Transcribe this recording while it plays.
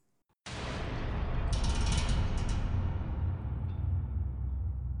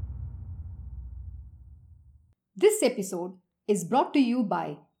This episode is brought to you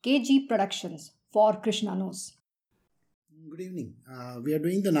by KG Productions for KrsnaKnows. Good evening. We are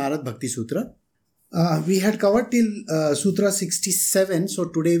doing the Narad Bhakti Sutra. We had covered till Sutra 67, so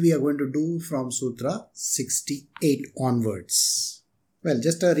today we are going to do from Sutra 68 onwards. Well,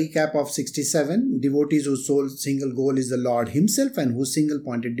 just a recap of 67. Devotees whose sole single goal is the Lord Himself and whose single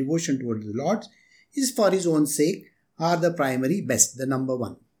pointed devotion towards the Lord is for His own sake are the primary best, the number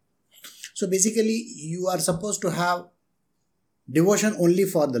one. So basically, you are supposed to have devotion only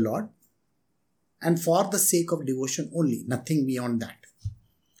for the Lord and for the sake of devotion only, nothing beyond that.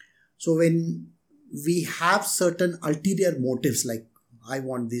 So when we have certain ulterior motives like I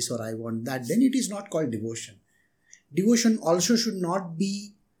want this or I want that, then it is not called devotion. Devotion also should not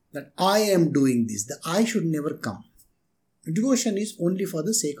be that I am doing this. The I should never come. Devotion is only for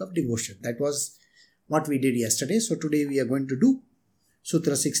the sake of devotion. That was what we did yesterday. So today we are going to do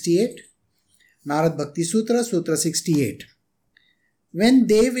Sutra 68. Narad Bhakti Sutra, Sutra 68. When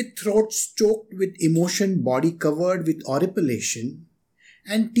they with throats choked with emotion, body covered with horripilation,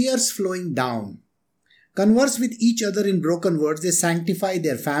 and tears flowing down, converse with each other in broken words, they sanctify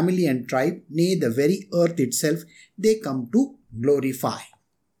their family and tribe, nay, the very earth itself, they come to glorify.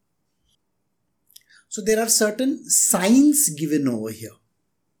 So there are certain signs given over here.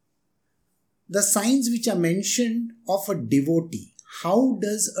 The signs which are mentioned of a devotee. How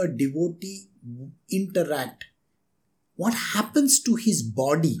does a devotee interact? What happens to his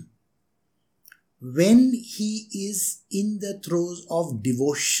body when he is in the throes of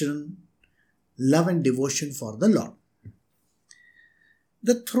devotion, love and devotion for the Lord?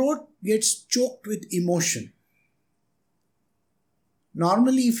 The throat gets choked with emotion.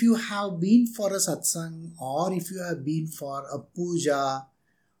 Normally, if you have been for a satsang or if you have been for a puja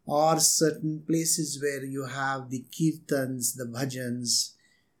or certain places where you have the kirtans, the bhajans,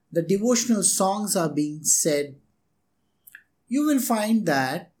 the devotional songs are being said, you will find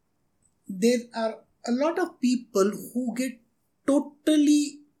that there are a lot of people who get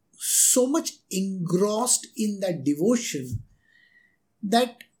totally so much engrossed in that devotion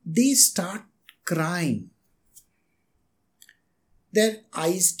that they start crying. Their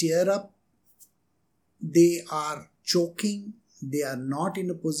eyes tear up, they are choking, they are not in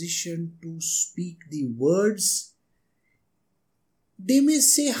a position to speak the words. They may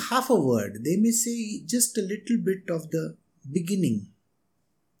say half a word, they may say just a little bit of the beginning.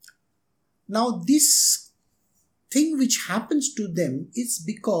 Now this thing which happens to them is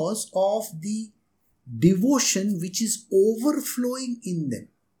because of the devotion which is overflowing in them.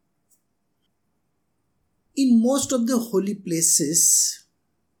 In most of the holy places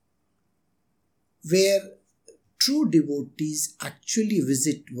where true devotees actually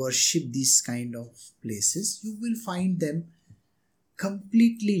visit, worship these kind of places, you will find them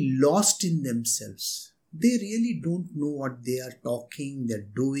completely lost in themselves. They really don't know what they are talking, they're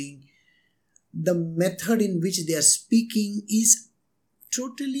doing. The method in which they are speaking is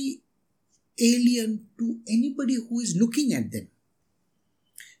totally alien to anybody who is looking at them.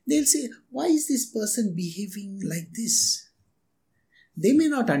 They'll say, why is this person behaving like this? They may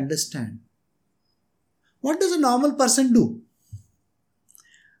not understand. What does a normal person do?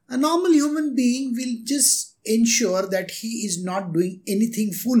 A normal human being will just ensure that he is not doing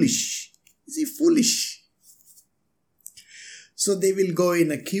anything foolish. Is he foolish? So they will go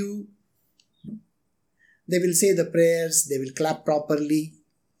in a queue. They will say the prayers. They will clap properly.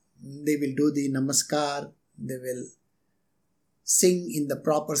 They will do the namaskar. They will sing in the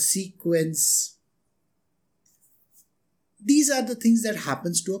proper sequence. These are the things that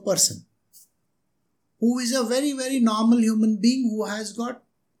happens to a person who is a very, very normal human being who has got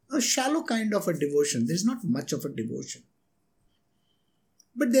a shallow kind of a devotion. There is not much of a devotion.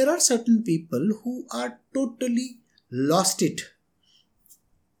 But there are certain people who are totally lost it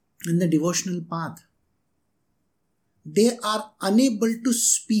in the devotional path. They are unable to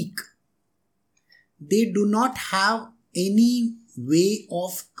speak. They do not have any way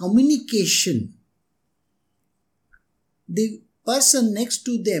of communication. The person next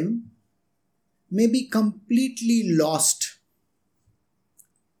to them may be completely lost.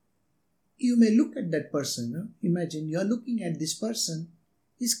 You may look at that person. Imagine you are looking at this person.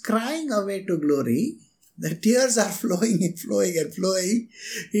 He's crying away to glory. The tears are flowing and flowing and flowing.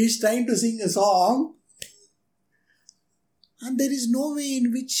 He's trying to sing a song. And there is no way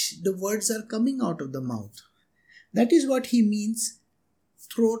in which the words are coming out of the mouth. That is what he means,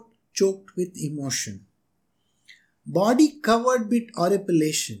 throat choked with emotion. Body covered with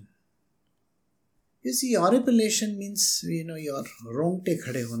horripilation. You see, horripilation means, your rongte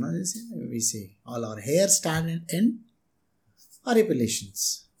khade hona, we say, all our hair stand in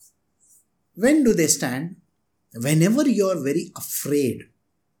horripilations. When do they stand? whenever you are very afraid,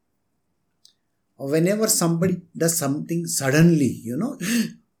 or whenever somebody does something suddenly,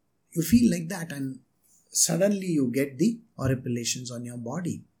 you feel like that and suddenly you get the horripilations on your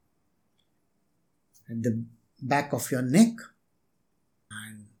body, at the back of your neck,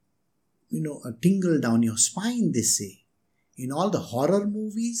 and a tingle down your spine, they say. In all the horror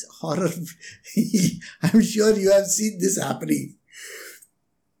movies, I'm sure you have seen this happening.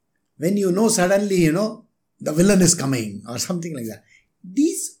 When suddenly, the villain is coming or something like that.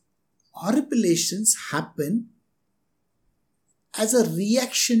 These horripilations happen as a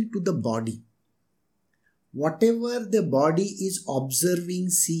reaction to the body. Whatever the body is observing,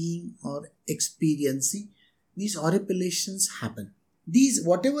 seeing or experiencing, these horripilations happen.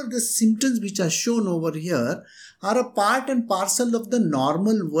 Whatever the symptoms which are shown over here are a part and parcel of the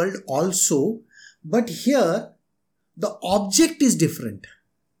normal world also, but here the object is different.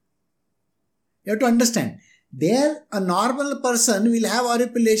 You have to understand. There, a normal person will have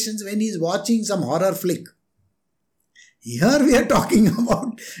horripilations when he is watching some horror flick. Here we are talking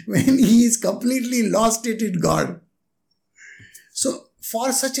about when he is completely lost it in God. So,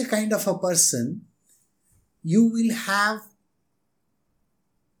 for such a kind of a person, you will have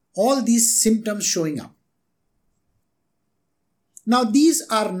all these symptoms showing up. Now, these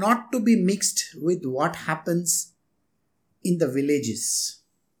are not to be mixed with what happens in the villages.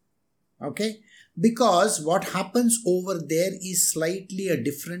 Okay? Because what happens over there is slightly a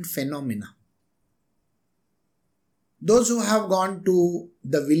different phenomena. Those who have gone to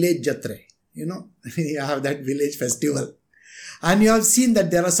the village jatre, you have that village festival. And you have seen that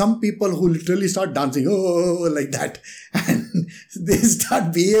there are some people who literally start dancing, like that. And they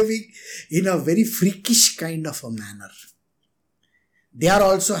start behaving in a very freakish kind of a manner. They are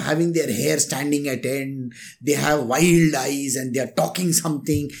also having their hair standing at end. They have wild eyes and they are talking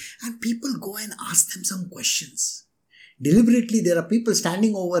something. And people go and ask them some questions. Deliberately, there are people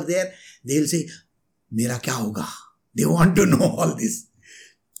standing over there. They'll say, Mera kya hoga? They want to know all this.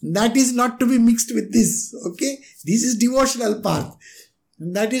 That is not to be mixed with this. Okay? This is devotional path.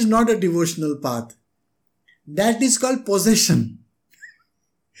 And that is not a devotional path. That is called possession.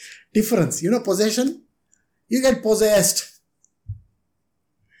 Difference. Possession? You get possessed.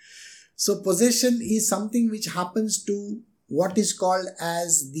 So possession is something which happens to what is called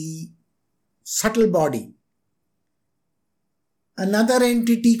as the subtle body. Another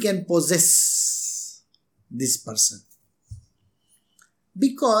entity can possess this person.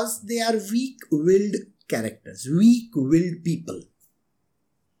 Because they are weak-willed characters, weak-willed people.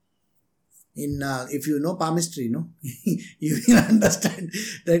 If you know palmistry, you will understand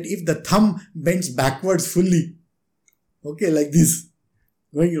that if the thumb bends backwards fully, like this,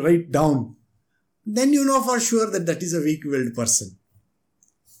 going right down, then you know for sure that is a weak-willed person.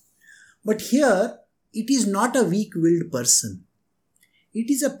 But here, it is not a weak-willed person. It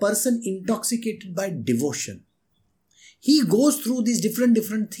is a person intoxicated by devotion. He goes through these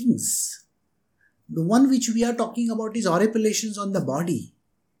different things. The one which we are talking about is horripilations on the body.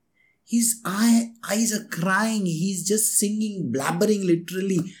 His eyes are crying. He's just singing, blabbering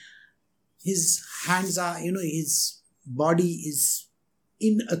literally. His hands are, his body is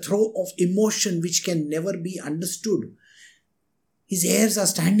in a throe of emotion which can never be understood. His hairs are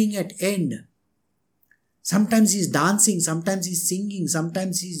standing at end. Sometimes he's dancing, sometimes he's singing,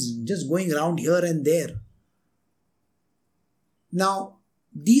 sometimes he's just going around here and there. Now,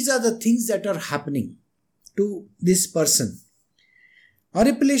 these are the things that are happening to this person.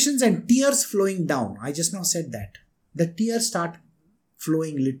 Horripilations and tears flowing down. I just now said that. The tears start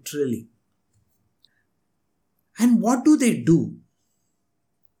flowing literally. And what do they do?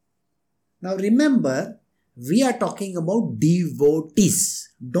 Now remember, we are talking about devotees.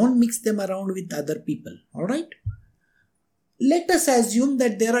 Don't mix them around with other people. Alright? Let us assume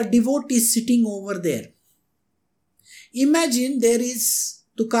that there are devotees sitting over there. Imagine there is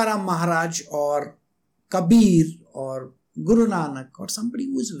Tukaram Maharaj or Kabir or Guru Nanak or somebody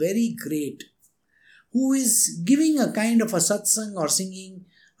who is very great, who is giving a kind of a satsang or singing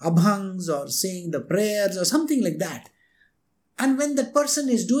abhangs or saying the prayers or something like that. And when that person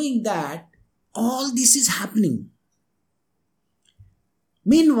is doing that, all this is happening.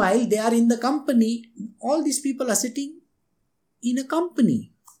 Meanwhile, they are in the company. All these people are sitting in a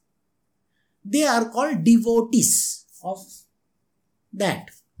company. They are called devotees of that.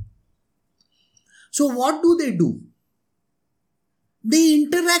 So what do? They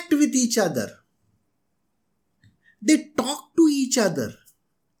interact with each other. They talk to each other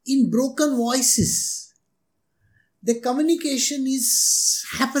in broken voices. The communication is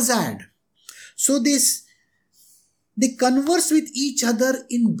haphazard. So they converse with each other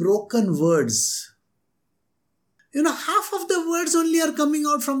in broken words. Half of the words only are coming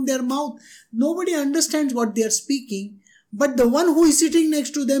out from their mouth. Nobody understands what they are speaking. But the one who is sitting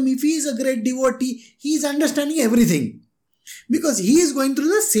next to them, if he is a great devotee, he is understanding everything. Because he is going through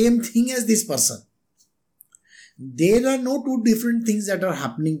the same thing as this person. There are no two different things that are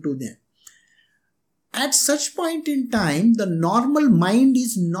happening to them. At such point in time, the normal mind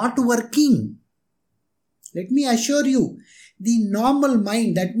is not working. Let me assure you, the normal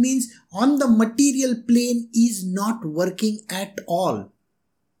mind, that means on the material plane, is not working at all.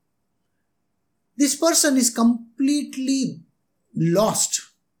 This person is completely lost.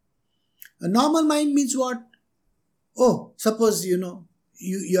 A normal mind means what? Oh, suppose,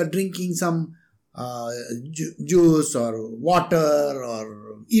 you are drinking some juice or water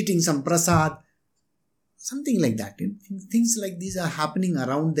or eating some prasad. Something like that. Things like these are happening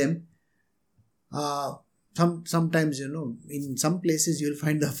around them. Sometimes, in some places you'll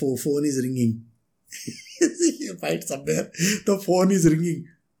find the phone is ringing. You find somewhere the phone is ringing.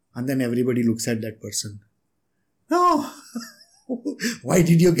 And then everybody looks at that person. No, why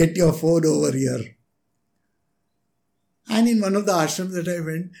did you get your phone over here? And in one of the ashrams that I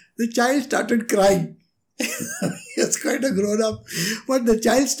went, the child started crying. It's quite a grown up. But the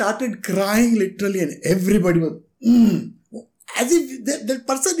child started crying literally, and everybody was, as if that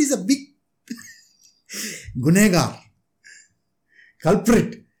person is a big gunegar,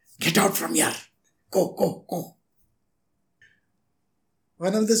 culprit. Get out from here. Go.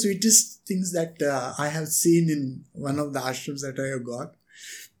 One of the sweetest things that I have seen in one of the ashrams that I have got,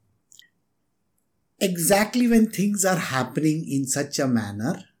 exactly when things are happening in such a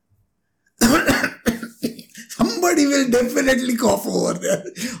manner, somebody will definitely cough over there,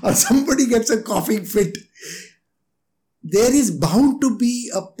 or somebody gets a coughing fit. There is bound to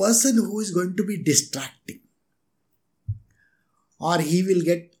be a person who is going to be distracting, or he will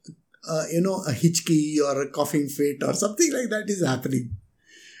get a hitchkey or a coughing fit or something like that is happening.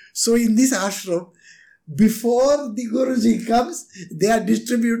 So in this ashram, before the Guruji comes, they are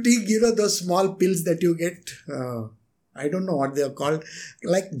distributing, those small pills that you get. I don't know what they are called,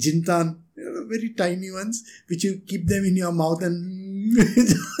 like jintan, very tiny ones, which you keep them in your mouth and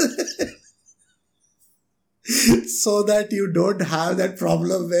so that you don't have that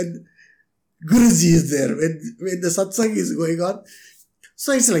problem when Guruji is there, when the satsang is going on.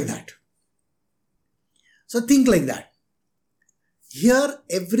 So it's like that. So think like that. Here,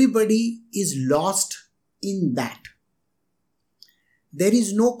 everybody is lost in that. There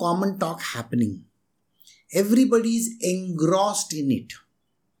is no common talk happening. Everybody is engrossed in it.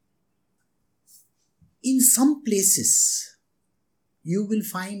 In some places, you will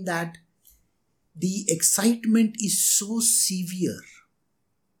find that the excitement is so severe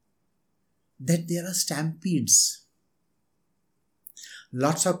that there are stampedes.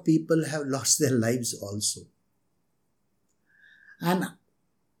 Lots of people have lost their lives also. And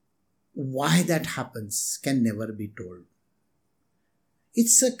why that happens can never be told.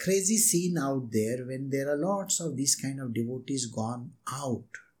 It's a crazy scene out there when there are lots of these kind of devotees gone out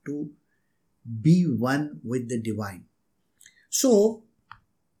to be one with the divine. So,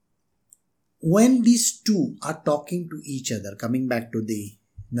 when these two are talking to each other, coming back to the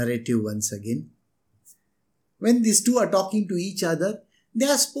narrative once again, when these two are talking to each other, they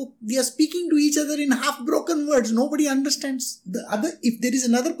are speaking to each other in half-broken words. Nobody understands the other. If there is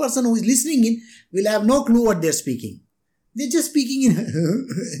another person who is listening in, will have no clue what they are speaking. They're just speaking in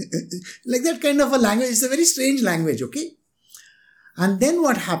like that kind of a language. It's a very strange language, okay? And then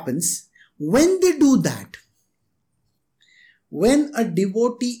what happens? When they do that, when a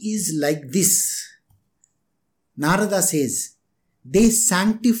devotee is like this, Narada says, they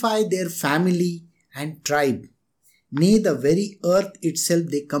sanctify their family and tribe. Nay, the very earth itself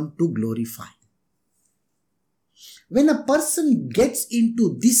they come to glorify. When a person gets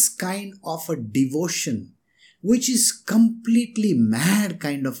into this kind of a devotion, which is completely mad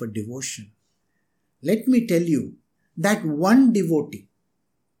kind of a devotion, let me tell you that one devotee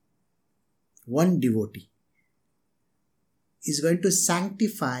is going to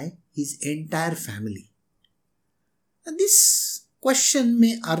sanctify his entire family. And this question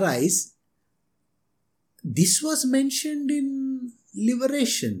may arise. This was mentioned in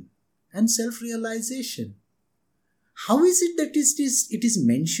liberation and self-realization. How is it that it is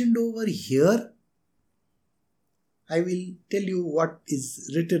mentioned over here? I will tell you what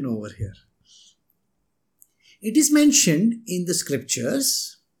is written over here. It is mentioned in the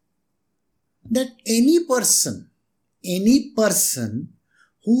scriptures that any person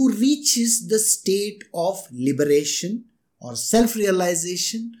who reaches the state of liberation or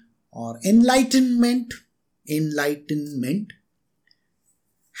self-realization or enlightenment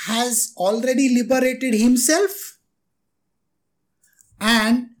has already liberated himself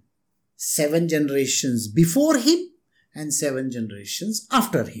and 7 generations before him and 7 generations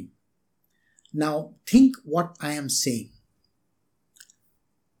after him. Now think what I am saying.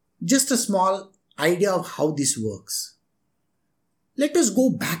 Just a small idea of how this works. Let us go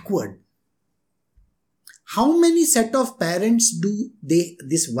backward. How many set of parents do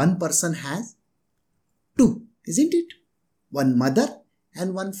this one person has? 2, isn't it? One mother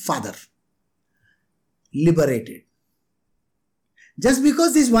and one father. Liberated. Just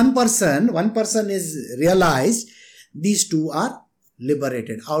because this one person is realized, these 2 are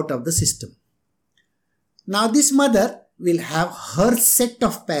liberated out of the system. Now this mother will have her set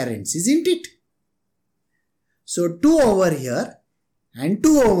of parents, isn't it? So 2 over here and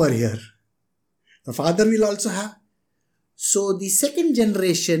 2 over here. The father will also have. So the second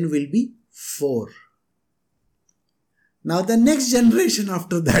generation will be 4. Now the next generation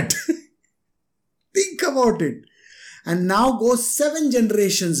after that. Think about it. And now go 7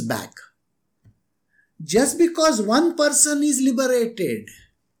 generations back. Just because one person is liberated,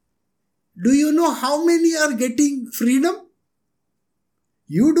 do you know how many are getting freedom?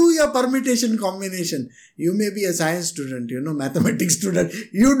 You do your permutation combination. You may be a science student, mathematics student.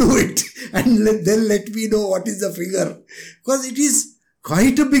 You do it and then let me know what is the figure. Because it is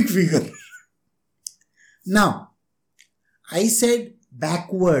quite a big figure. Now, I said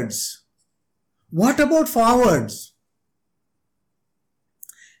backwards. What about forwards?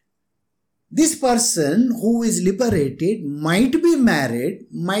 This person who is liberated might be married,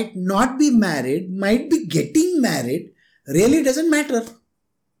 might not be married, might be getting married. Really doesn't matter.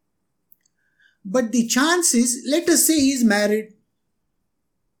 But the chance is, let us say he is married.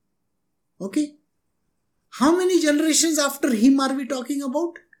 Okay. How many generations after him are we talking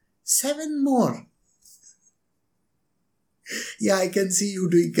about? 7 more. Yeah, I can see you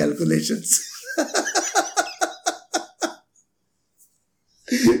doing calculations.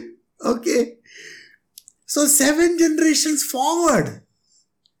 Okay. So 7 generations forward.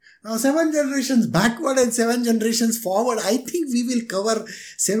 Now 7 generations backward and 7 generations forward. I think we will cover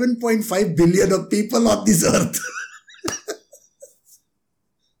 7.5 billion of people on this earth.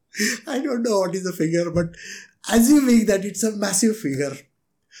 I don't know what is the figure, but assuming that it's a massive figure.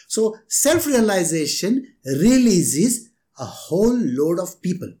 So self-realization releases a whole load of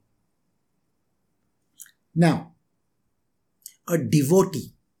people. Now, a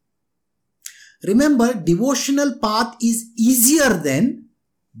devotee. Remember, devotional path is easier than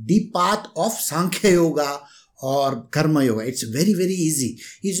the path of Sankhya Yoga or Karma Yoga. It's very, very easy.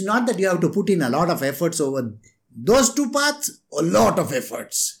 It's not that you have to put in a lot of efforts over those 2 paths, a lot of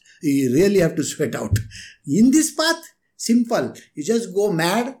efforts. You really have to sweat out. In this path, simple. You just go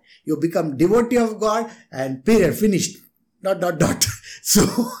mad, you become devotee of God and period, finished. ...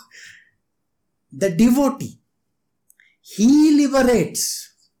 So, the devotee, he liberates.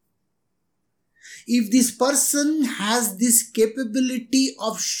 If this person has this capability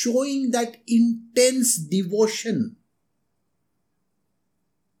of showing that intense devotion,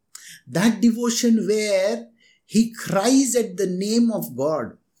 that devotion where he cries at the name of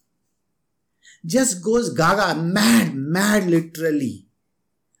God, just goes gaga, mad literally.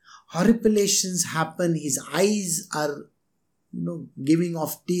 Horripilations happen, his eyes are, giving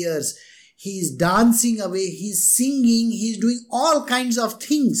off tears. He is dancing away, he is singing, he is doing all kinds of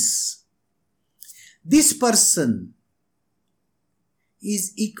things. This person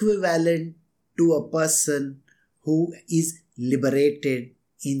is equivalent to a person who is liberated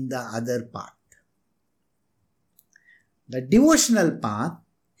in the other path. The devotional path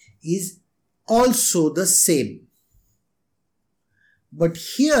is also the same. But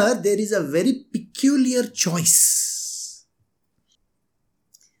here there is a very peculiar choice.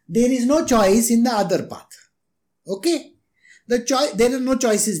 There is no choice in the other path. Okay? There are no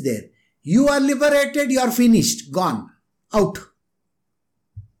choices there. You are liberated, you are finished, gone, out.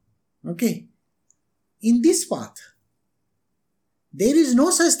 Okay? In this path, there is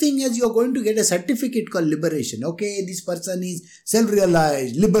no such thing as you are going to get a certificate called liberation. Okay, this person is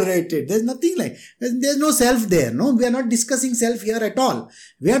self-realized, liberated. There's nothing like, there's no self there. No, we are not discussing self here at all.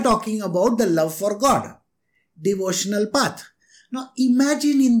 We are talking about the love for God, devotional path. Now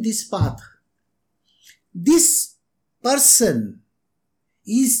imagine in this path, this person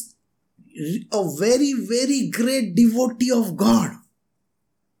is a very, very great devotee of God.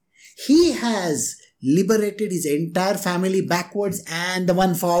 He has liberated his entire family backwards and the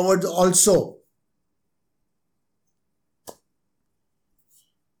one forwards also.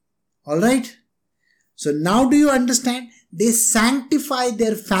 Alright? So now do you understand? They sanctify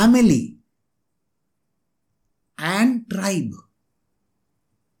their family and tribe.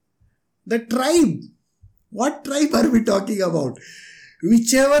 The tribe. What tribe are we talking about?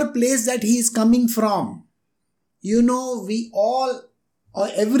 whichever place that he is coming from. We all, or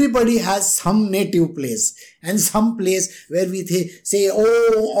everybody has some native place and some place where we say,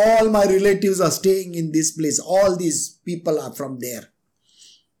 oh, all my relatives are staying in this place. All these people are from there.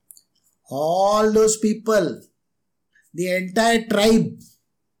 All those people, the entire tribe.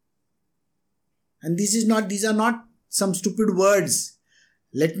 And these are not some stupid words.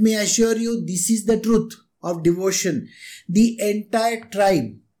 Let me assure you, this is the truth of devotion. The entire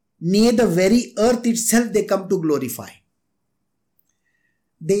tribe, nay, the very earth itself, they come to glorify.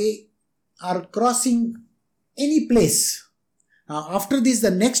 They are crossing any place. Now, after this,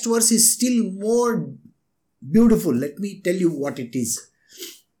 the next verse is still more beautiful. Let me tell you what it is.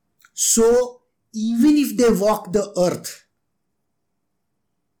 So, even if they walk the earth,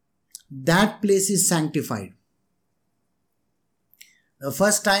 that place is sanctified. The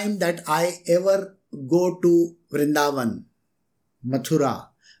first time that I ever go to Vrindavan, Mathura,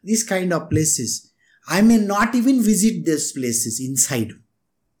 these kind of places, I may not even visit these places inside.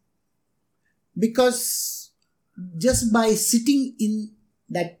 Because just by sitting in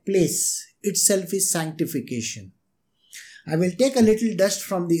that place itself is sanctification. I will take a little dust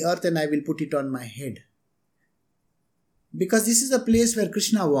from the earth and I will put it on my head. Because this is a place where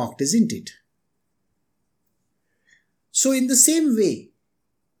Krishna walked, isn't it? So in the same way,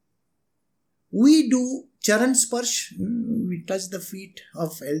 we do charan sparsh, we touch the feet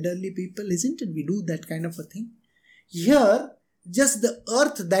of elderly people, isn't it? We do that kind of a thing. Here, just the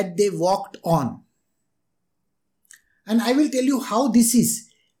earth that they walked on. And I will tell you how this is.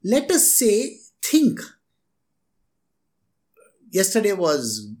 Let us say, think. Yesterday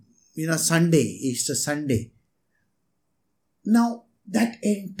was, Sunday, Easter Sunday. Now, that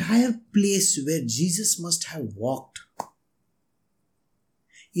entire place where Jesus must have walked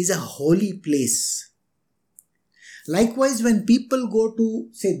is a holy place. Likewise, when people go to,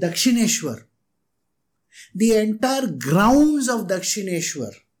 say, Dakshineshwar, the entire grounds of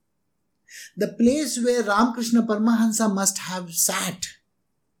Dakshineshwar, the place where Ramakrishna Paramahansa must have sat,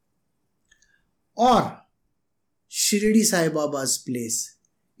 or Shirdi Sai Baba's place.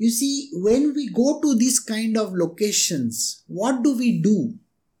 You see, when we go to these kind of locations, what do?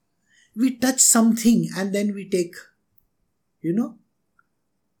 We touch something and then we take,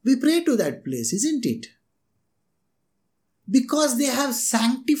 we pray to that place, isn't it? Because they have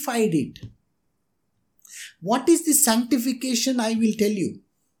sanctified it. What is the sanctification? I will tell you.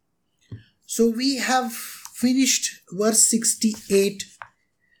 So we have finished verse 68.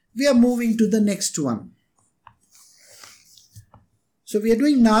 We are moving to the next one. So we are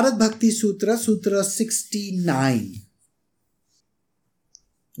doing Narad Bhakti Sutra, Sutra 69.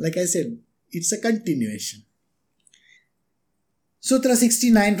 Like I said, it's a continuation. Sutra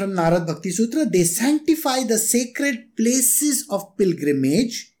 69 from Narad Bhakti Sutra. They sanctify the sacred places of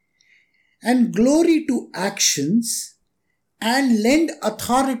pilgrimage and glory to actions and lend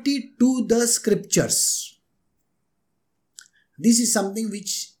authority to the scriptures. This is something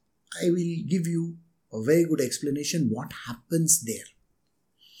which I will give you a very good explanation what happens there.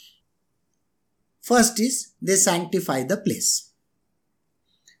 First is they sanctify the place.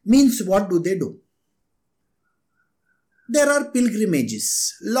 Means what do they do? There are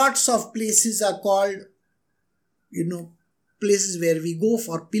pilgrimages. Lots of places are called, places where we go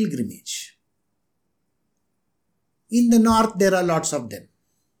for pilgrimage. In the north, there are lots of them.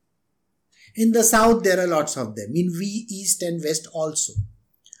 In the south, there are lots of them. In east and west also.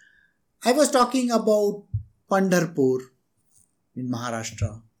 I was talking about Pandharpur in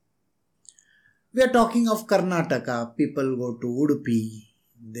Maharashtra. We are talking of Karnataka. People go to Udupi.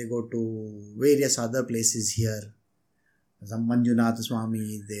 They go to various other places here. Some Manjunath Swami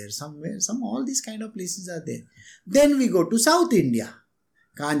is there. Somewhere, all these kind of places are there. Then we go to South India.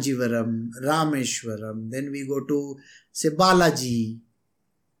 Kanjivaram, Rameshwaram. Then we go to, say, Balaji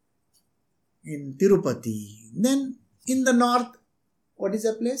in Tirupati. Then in the north, what is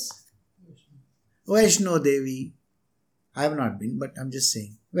the place? Vaishno Devi. I have not been, but I'm just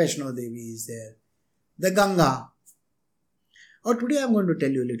saying. Vaishno Devi is there. The Ganga. Today I'm going to tell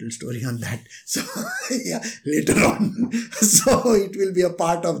you a little story on that. So, later on. So, it will be a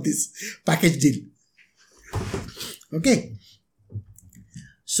part of this package deal. Okay.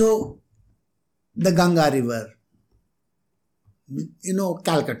 So, the Ganga River,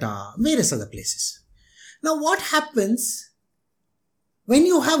 Calcutta, various other places. Now, what happens when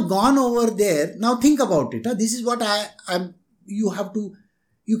you have gone over there? Now, think about it. This is what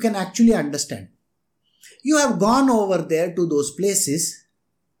you can actually understand. You have gone over there to those places,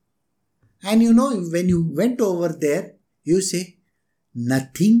 and when you went over there, you say,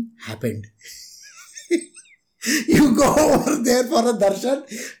 nothing happened. You go over there for a darshan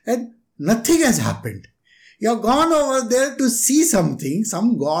and nothing has happened. You have gone over there to see something,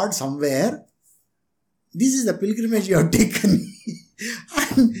 some god somewhere. This is the pilgrimage you have taken.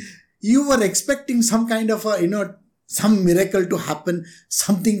 And you were expecting some kind of some miracle to happen,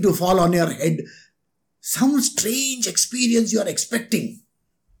 something to fall on your head, some strange experience you are expecting.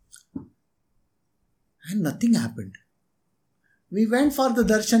 And nothing happened. We went for the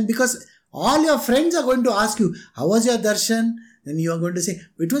darshan because all your friends are going to ask you, how was your darshan? Then you are going to say,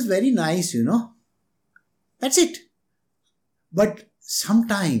 it was very nice, That's it. But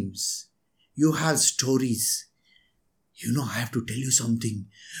sometimes you have stories. I have to tell you something.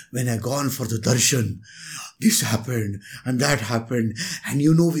 When I gone for the darshan, this happened and that happened. And we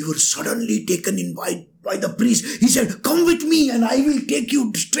were suddenly taken in by the priest. He said, come with me and I will take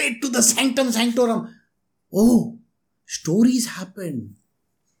you straight to the sanctum sanctorum. Oh, stories happen.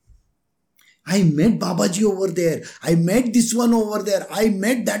 I met Babaji over there. I met this one over there. I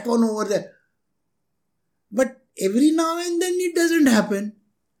met that one over there. But every now and then it doesn't happen.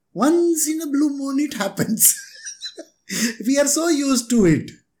 Once in a blue moon it happens. We are so used to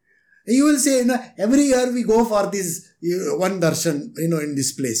it. You will say, every year we go for this one darshan, in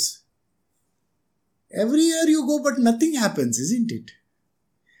this place. Every year you go, but nothing happens, isn't it?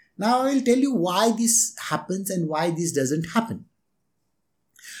 Now I will tell you why this happens and why this doesn't happen.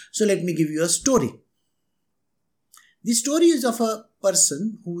 So let me give you a story. The story is of a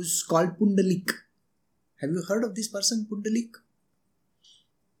person who is called Pundalik. Have you heard of this person, Pundalik?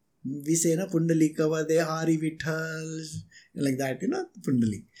 We say, Pundalika Vade Hari Vitthal, like that,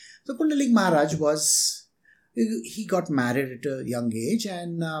 Pundalik. So Pundalik Maharaj he got married at a young age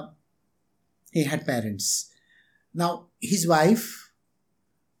and he had parents. Now, his wife,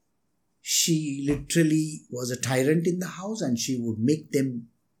 she literally was a tyrant in the house and she would make them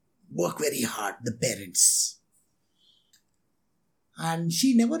work very hard, the parents. And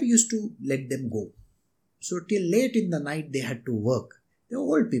she never used to let them go. So till late in the night they had to work. They were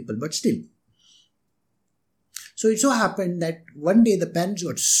old people, but still. So it so happened that one day the parents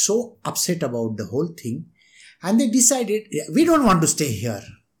got so upset about the whole thing and they decided, we don't want to stay here.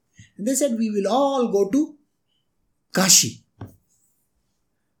 And they said, we will all go to Kashi.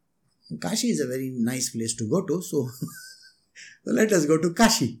 Kashi is a very nice place to go to, so let us go to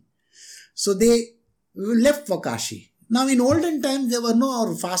Kashi. So they left for Kashi. Now in olden times there were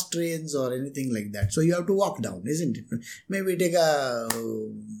no fast trains or anything like that. So you have to walk down, isn't it? Maybe take a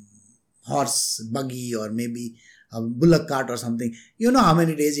horse, buggy or maybe a bullock cart or something. You know how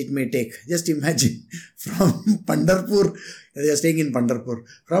many days it may take. Just imagine from Pandharpur, they are staying in Pandharpur.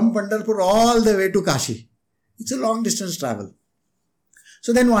 From Pandharpur all the way to Kashi. It's a long distance travel.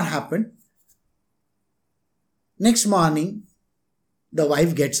 So then what happened? Next morning, the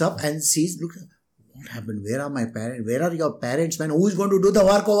wife gets up and sees, look, what happened? Where are my parents? Where are your parents, man? Who is going to do the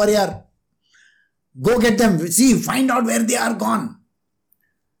work over here? Go get them. See, find out where they are gone.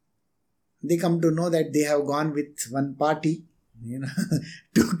 They come to know that they have gone with one party,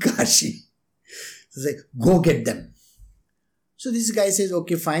 to Kashi. So they say, go get them. So this guy says,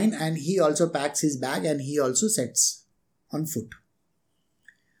 okay, fine. And he also packs his bag and he also sets on foot.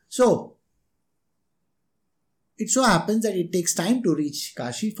 So, it so happens that it takes time to reach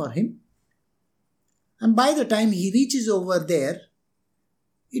Kashi for him. And by the time he reaches over there,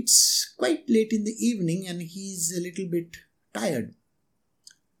 it's quite late in the evening and he's a little bit tired.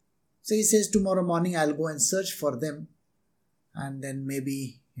 So he says, tomorrow morning I'll go and search for them and then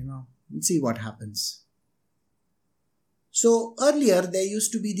maybe, we'll see what happens. So earlier there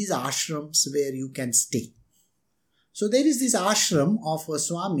used to be these ashrams where you can stay. So there is this ashram of a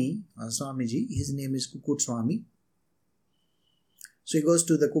Swami, Swamiji, his name is Kukut Swami. So he goes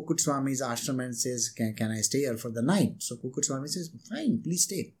to the Kukut Swami's ashram and says, can I stay here for the night? So Kukut Swami says, fine, please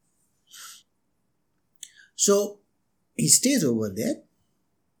stay. So he stays over there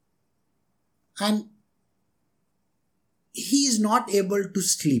and he is not able to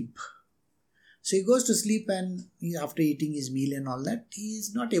sleep. So he goes to sleep and after eating his meal and all that, he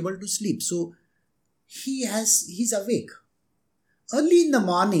is not able to sleep. So he's awake. Early in the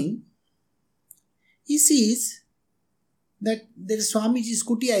morning, he sees that there is Swamiji's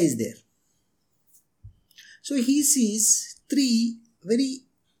kutia is there. So he sees three very,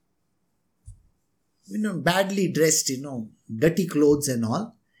 badly dressed, dirty clothes and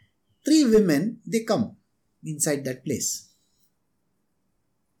all. Three women, they come inside that place.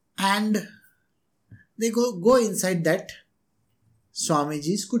 And they go inside that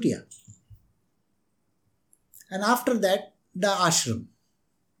Swamiji's kutia. And after that, the ashram,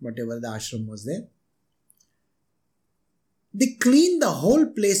 whatever the ashram was there, they clean the whole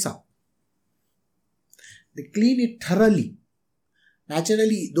place up. They clean it thoroughly.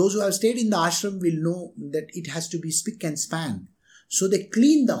 Naturally, those who have stayed in the ashram will know that it has to be spick and span. So they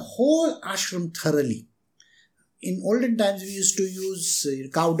clean the whole ashram thoroughly. In olden times, we used to use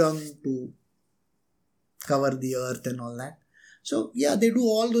cow dung to cover the earth and all that. So yeah, they do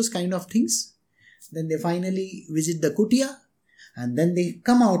all those kind of things. Then they finally visit the kutia and then they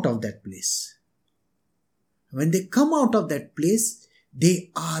come out of that place. When they come out of that place,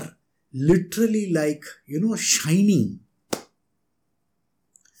 they are literally like, shining.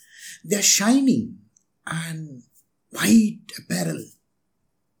 They are shining and white apparel.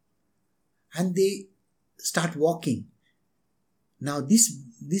 And they start walking. Now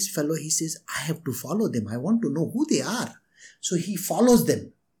this fellow, he says, I have to follow them. I want to know who they are. So he follows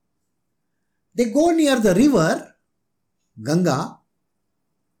them. They go near the river, Ganga.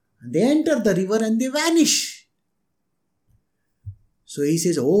 They enter the river and they vanish. So he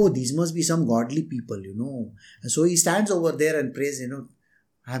says, oh, these must be some godly people, And so he stands over there and prays,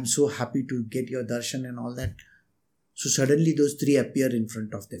 I'm so happy to get your darshan and all that. So suddenly those three appear in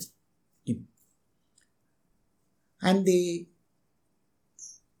front of them. And they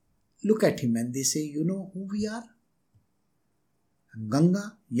look at him and they say, you know who we are?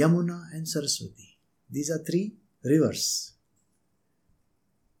 Ganga, Yamuna and Saraswati. These are three rivers.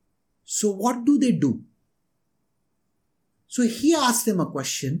 So what do they do? So he asked them a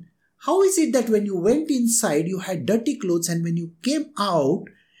question. How is it that when you went inside, you had dirty clothes and when you came out,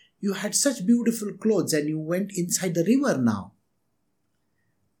 you had such beautiful clothes and you went inside the river now?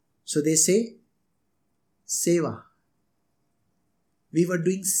 So they say, Seva. We were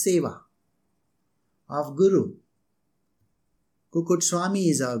doing Seva of Guru. Kukut Swami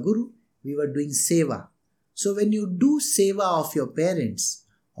is our Guru. We were doing Seva. So when you do Seva of your parents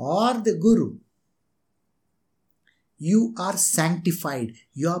or the Guru, you are sanctified.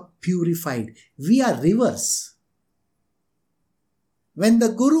 You are purified. We are rivers. When the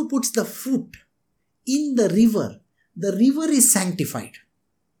Guru puts the foot in the river is sanctified.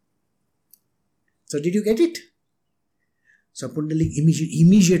 So did you get it? So Pundalik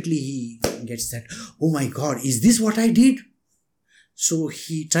immediately he gets that, oh my God, is this what I did? So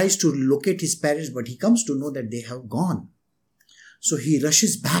he tries to locate his parents, but he comes to know that they have gone. So he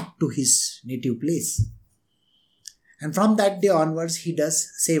rushes back to his native place. And from that day onwards, he does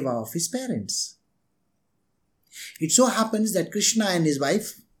seva of his parents. It so happens that Krishna and his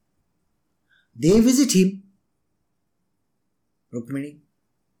wife, they visit him. Rukmini.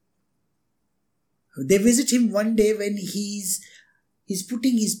 They visit him one day when he's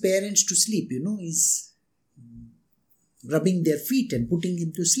putting his parents to sleep, he's rubbing their feet and putting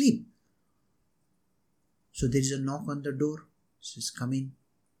him to sleep. So there is a knock on the door. Says, come in.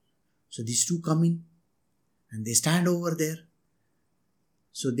 So these two come in and they stand over there.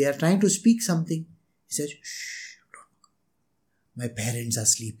 So they are trying to speak something. He says, shh, don't look. My parents are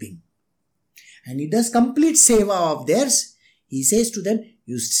sleeping. And he does complete seva of theirs. He says to them,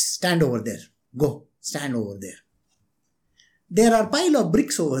 you stand over there. Go, stand over there. There are pile of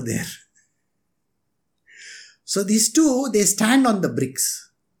bricks over there. So these two, they stand on the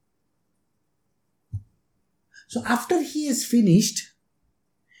bricks. So after he is finished,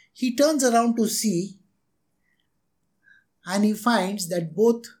 he turns around to see and he finds that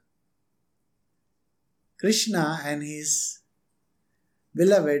both Krishna and his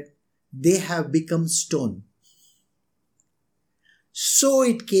beloved, they have become stone. So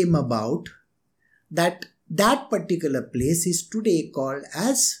it came about that particular place is today called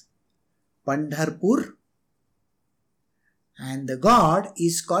as Pandharpur and the god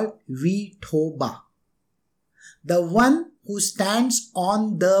is called Vithoba, the one who stands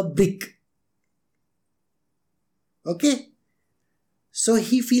on the brick. Okay? So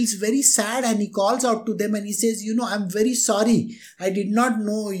he feels very sad and he calls out to them and he says, I'm very sorry. I did not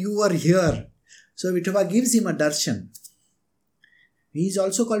know you were here. So Vithoba gives him a darshan. He is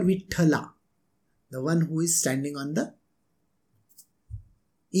also called Vithala, the one who is standing on the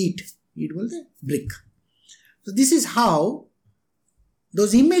the brick. So this is how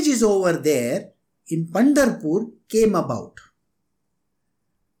those images over there in Pandharpur came about.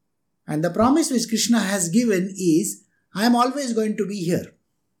 And the promise which Krishna has given is, I am always going to be here.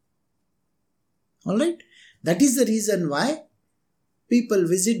 Alright? That is the reason why people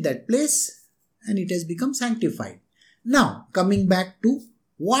visit that place and it has become sanctified. Now, coming back to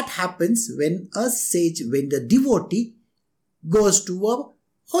what happens when the devotee goes to a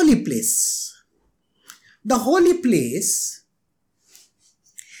holy place. The holy place,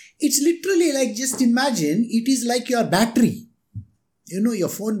 it's literally like, just imagine, it is like your battery. Your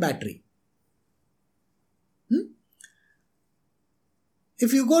phone battery.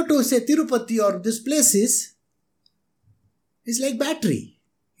 if you go to say Tirupati or these places, it's like battery.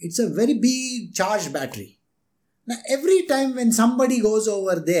 It's a very big charged battery. Now every time when somebody goes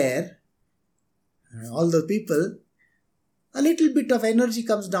over there, all the people, a little bit of energy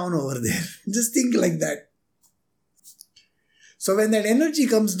comes down over there. Just think like that. So when that energy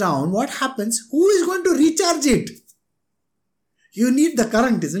comes down, what happens? Who is going to recharge it? You need the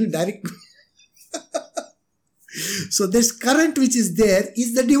current, isn't it? Direct. So this current which is there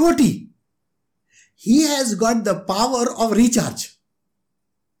is the devotee. He has got the power of recharge.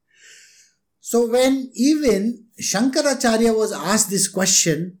 So when even Shankaracharya was asked this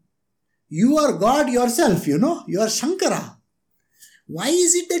question, you are God yourself, you are Shankara. Why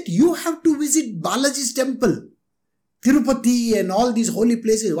is it that you have to visit Balaji's temple, Tirupati and all these holy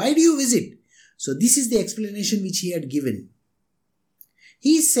places? Why do you visit? So this is the explanation which he had given.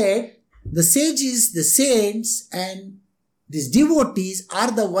 He said, the sages, the saints and these devotees are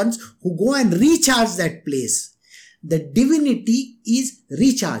the ones who go and recharge that place. The divinity is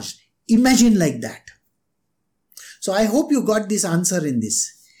recharged. Imagine like that. So I hope you got this answer in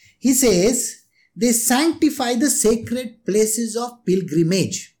this. He says, they sanctify the sacred places of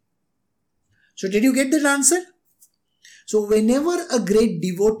pilgrimage. So did you get that answer? So whenever a great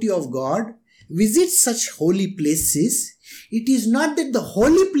devotee of God visits such holy places, it is not that the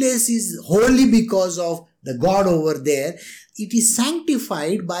holy place is holy because of the God over there. It is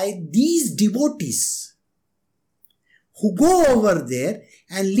sanctified by these devotees who go over there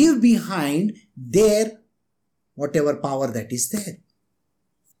and leave behind their whatever power that is there.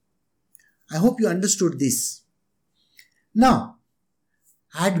 I hope you understood this. Now,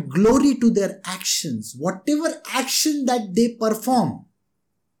 add glory to their actions, whatever action that they perform.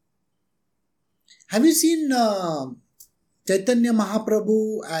 Have you seen Chaitanya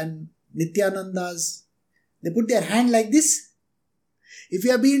Mahaprabhu and Nityananda's? They put their hand like this. If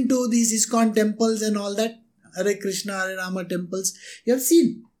you have been to these ISKCON temples and all that, Hare Krishna, Hare Rama temples, you have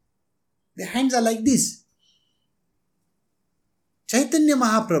seen their hands are like this. Chaitanya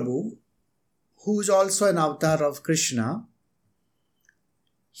Mahaprabhu, who is also an avatar of Krishna,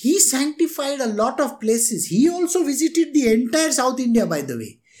 he sanctified a lot of places. He also visited the entire South India, by the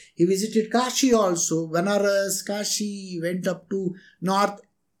way. He visited Kashi also, Banaras, Kashi, went up to north,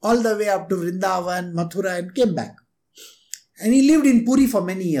 all the way up to Vrindavan, Mathura and came back. And he lived in Puri for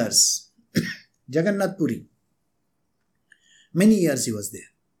many years. Jagannath Puri. Many years he was there.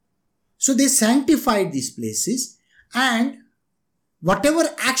 So they sanctified these places, and whatever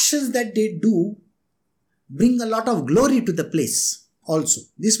actions that they do bring a lot of glory to the place also.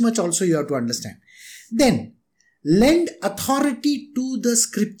 This much also you have to understand. Then, lend authority to the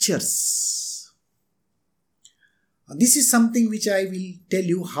scriptures. This is something which I will tell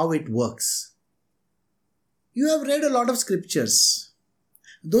you how it works. You have read a lot of scriptures.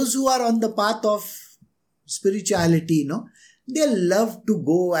 Those who are on the path of spirituality, they love to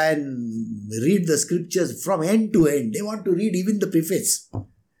go and read the scriptures from end to end. They want to read even the preface.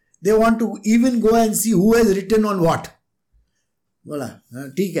 They want to even go and see who has written on what. Voila,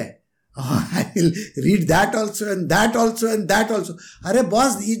 theek hai. I will read that also and that also and that also. Arey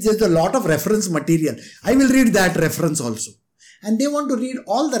boss, there's a lot of reference material. I will read that reference also. And they want to read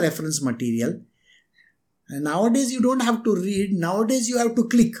all the reference material. And nowadays you don't have to read. Nowadays you have to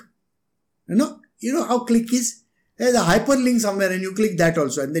click. You know how click is? There's a hyperlink somewhere and you click that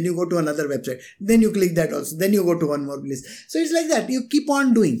also. And then you go to another website. Then you click that also. Then you go to one more place. So it's like that. You keep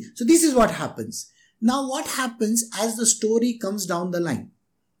on doing. So this is what happens. Now what happens as the story comes down the line?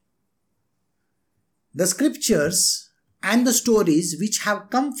 The scriptures and the stories which have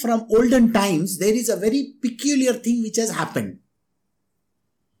come from olden times, there is a very peculiar thing which has happened.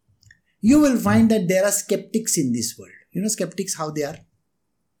 You will find that there are skeptics in this world. You know skeptics, how they are?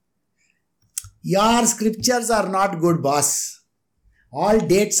 Your scriptures are not good, boss. All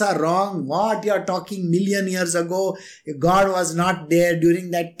dates are wrong. What you are talking million years ago, God was not there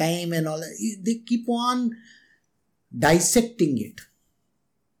during that time and all that. They keep on dissecting it.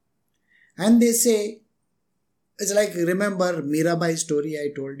 And they say, it's like, remember Mirabai's story I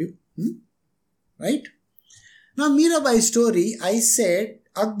told you? Right? Now Mirabai's story, I said,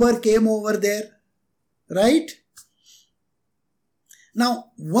 Akbar came over there. Right?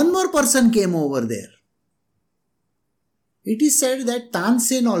 Now, one more person came over there. It is said that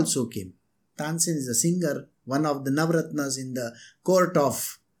Tansen also came. Tansen is a singer, one of the Navratnas in the court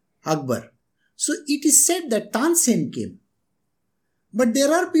of Akbar. So it is said that Tansen came. But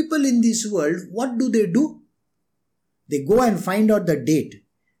there are people in this world, what do? They go and find out the date.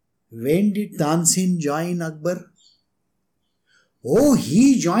 When did Tansen join Akbar? Oh,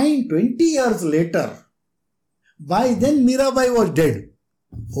 he joined 20 years later. By then Mirabai was dead.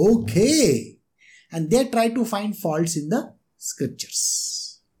 Okay. And they try to find faults in the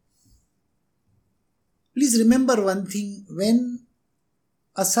scriptures. Please remember one thing, when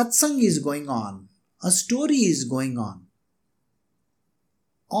a satsang is going on, a story is going on,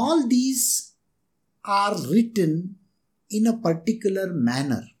 all these are written in a particular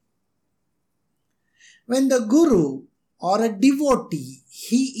manner. When the guru or a devotee,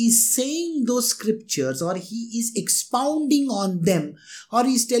 he is saying those scriptures, or he is expounding on them, or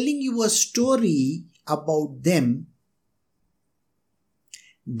he is telling you a story about them,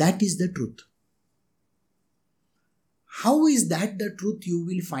 that is the truth. How is that the truth? You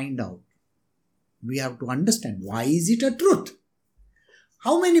will find out. We have to understand, why is it a truth?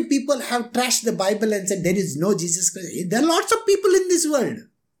 How many people have trashed the Bible and said there is no Jesus Christ? There are lots of people in this world.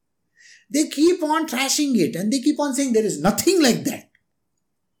 They keep on trashing it and they keep on saying there is nothing like that.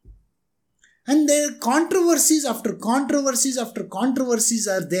 And there are controversies after controversies after controversies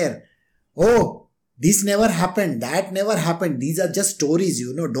are there. Oh, this never happened, that never happened. These are just stories,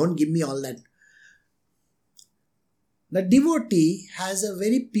 don't give me all that. The devotee has a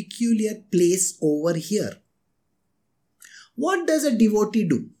very peculiar place over here. What does a devotee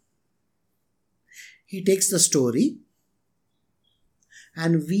do? He takes the story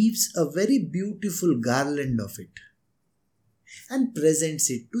and weaves a very beautiful garland of it and presents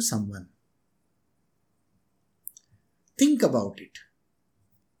it to someone. Think about it.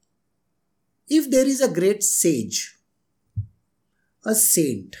 If there is a great sage, a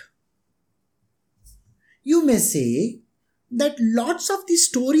saint, you may say that lots of these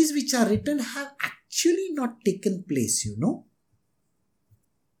stories which are written have actually not taken place,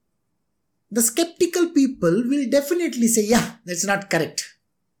 The skeptical people will definitely say, yeah, that's not correct.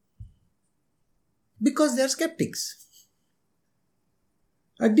 Because they are skeptics.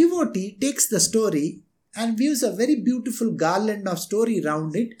 A devotee takes the story and weaves a very beautiful garland of story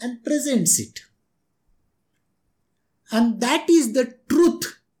around it and presents it. And that is the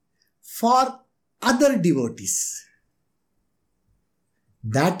truth for other devotees.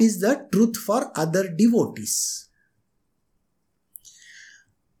 That is the truth for other devotees.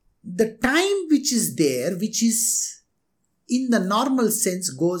 The time which is there, which is in the normal sense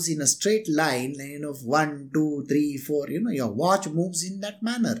goes in a straight line, 1, 2, 3, 4, your watch moves in that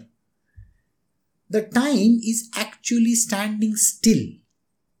manner. The time is actually standing still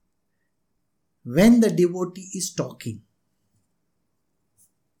when the devotee is talking.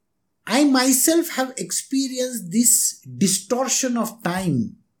 I myself have experienced this distortion of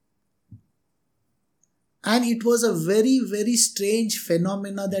time. And it was a very, very strange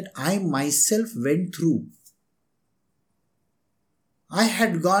phenomena that I myself went through. I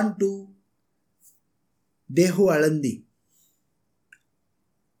had gone to Dehu Alandi.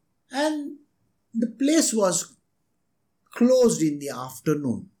 And the place was closed in the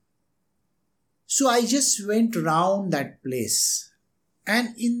afternoon. So I just went round that place. And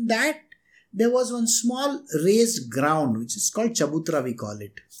in that, there was one small raised ground, which is called Chabutra, we call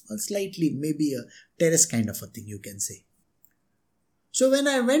it. Slightly, maybe a terrace kind of a thing, you can say. So when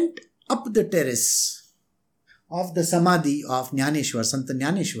I went up the terrace of the Samadhi of Jnaneshwar, Sant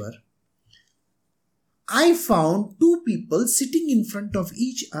Jnaneshwar, I found two people sitting in front of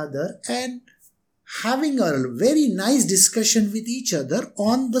each other and having a very nice discussion with each other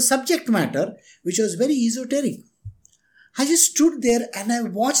on the subject matter, which was very esoteric. I just stood there and I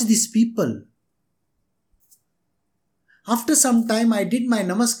watched these people. After some time, I did my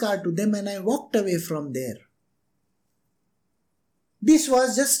namaskar to them and I walked away from there. This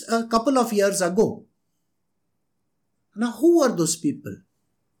was just a couple of years ago. Now, who were those people?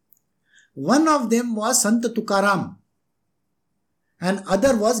 One of them was Sant Tukaram and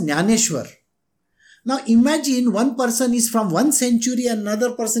other was Jnaneshwar. Now imagine one person is from one century and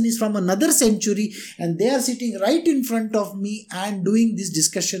another person is from another century and they are sitting right in front of me and doing this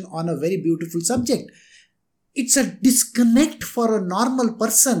discussion on a very beautiful subject. It's a disconnect for a normal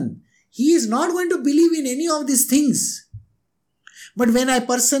person. He is not going to believe in any of these things. But when I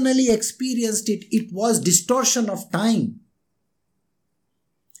personally experienced it, it was distortion of time.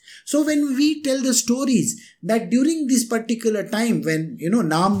 So when we tell the stories that during this particular time when,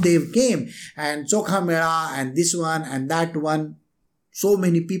 Namdev came and Chokha Mela and this one and that one, so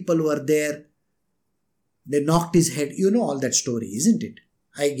many people were there. They knocked his head. You know all that story, isn't it?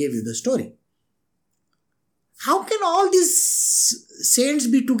 I gave you the story. How can all these saints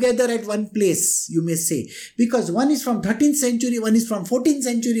be together at one place, you may say? Because one is from 13th century, one is from 14th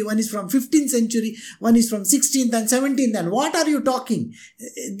century, one is from 15th century, one is from 16th and 17th. And what are you talking?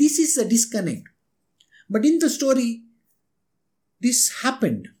 This is a disconnect. But in the story, this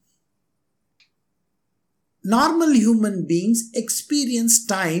happened. normal human beings experience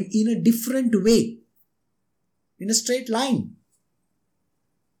time in a different way, in a straight line.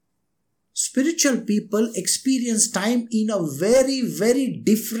 Spiritual people experience time in a very, very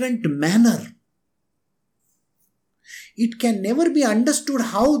different manner. It can never be understood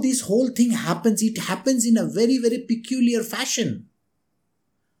how this whole thing happens. It happens in a very, very peculiar fashion.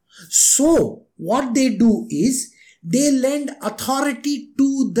 So, what they do is, they lend authority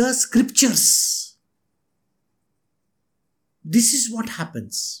to the scriptures. This is what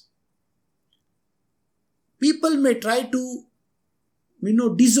happens. People may try to,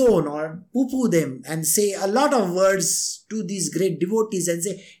 disown or poo-poo them and say a lot of words to these great devotees and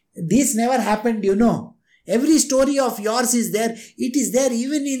say, this never happened, Every story of yours is there. It is there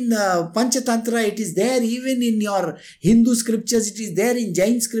even in Panchatantra. It is there even in your Hindu scriptures. It is there in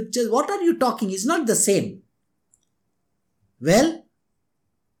Jain scriptures. What are you talking? It's not the same. Well,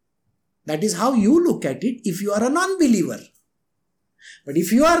 that is how you look at it if you are a non-believer. But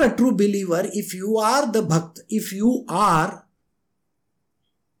if you are a true believer, if you are the Bhakt, if you are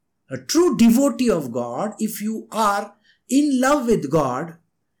a true devotee of God, if you are in love with God,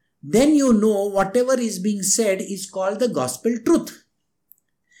 then you know whatever is being said is called the gospel truth.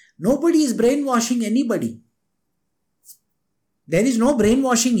 Nobody is brainwashing anybody. There is no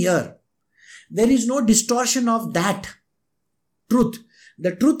brainwashing here. There is no distortion of that truth.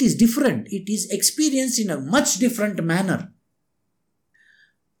 The truth is different. It is experienced in a much different manner.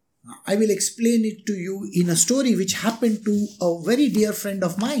 I will explain it to you in a story which happened to a very dear friend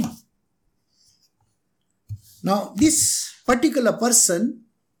of mine. Now, this particular person,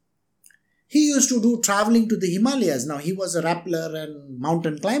 he used to do traveling to the Himalayas. Now, he was a rappler and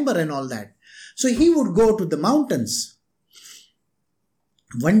mountain climber and all that. So, he would go to the mountains.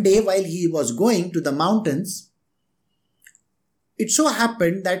 One day, while he was going to the mountains, it so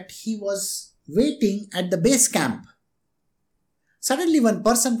happened that he was waiting at the base camp. Suddenly, one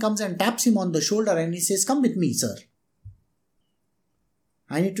person comes and taps him on the shoulder and he says, "Come with me, sir."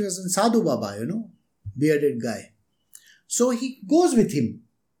 And it was a Sadhu Baba, bearded guy. So, he goes with him.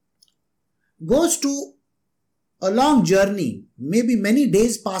 Goes to a long journey, maybe many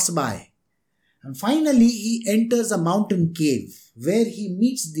days pass by, and finally he enters a mountain cave where he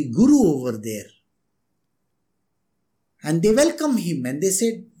meets the Guru over there. And they welcome him and they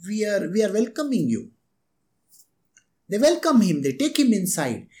said, we are welcoming you. They welcome him, they take him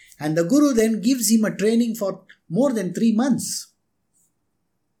inside, and the Guru then gives him a training for more than 3 months.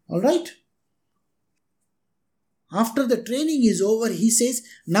 Alright? After the training is over, he says,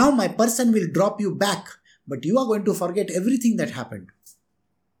 now my person will drop you back, but you are going to forget everything that happened.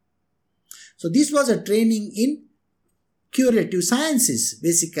 So this was a training in curative sciences,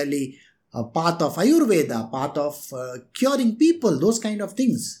 basically a path of Ayurveda, path of curing people, those kind of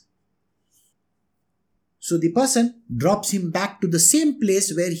things. So the person drops him back to the same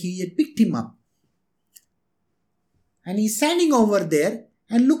place where he had picked him up. And he's standing over there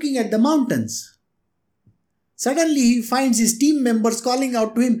and looking at the mountains. Suddenly he finds his team members calling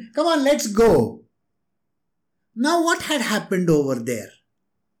out to him, "Come on, let's go." Now what had happened over there?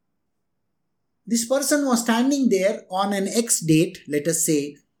 This person was standing there on an X date, let us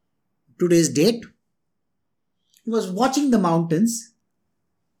say today's date. He was watching the mountains.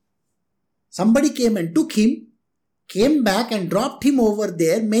 Somebody came and took him, came back and dropped him over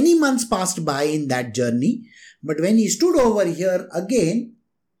there. Many months passed by in that journey. But when he stood over here again,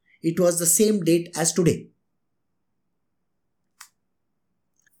 it was the same date as today.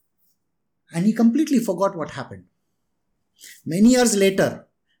 And he completely forgot what happened. Many years later,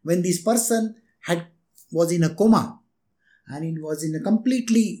 when this person was in a coma and he was in a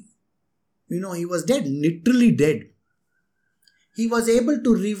completely, he was dead, literally dead. He was able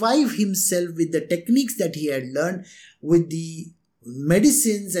to revive himself with the techniques that he had learned, with the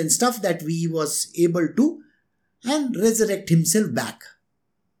medicines and stuff that he was able to, and resurrect himself back.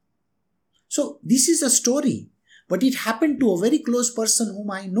 So this is a story, but it happened to a very close person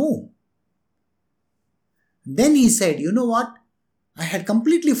whom I know. Then he said, "You know what? I had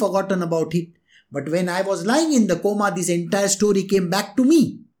completely forgotten about it. But when I was lying in the coma, this entire story came back to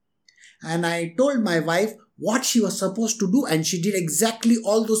me. And I told my wife what she was supposed to do, and she did exactly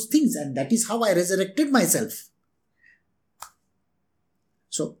all those things. And that is how I resurrected myself."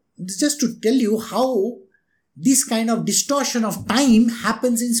 So, just to tell you how this kind of distortion of time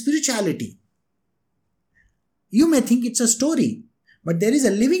happens in spirituality. You may think it's a story, but there is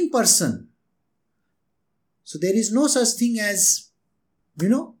a living person. So there is no such thing as,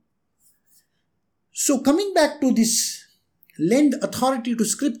 So coming back to this, lend authority to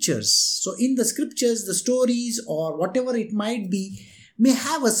scriptures. So in the scriptures, the stories or whatever it might be, may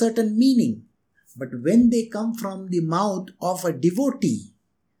have a certain meaning. But when they come from the mouth of a devotee,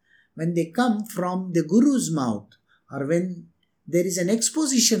 when they come from the Guru's mouth, or when there is an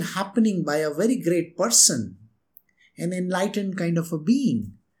exposition happening by a very great person, an enlightened kind of a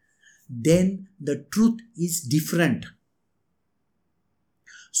being, then the truth is different.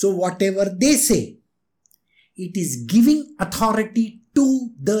 So whatever they say, it is giving authority to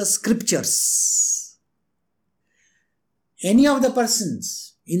the scriptures. Any of the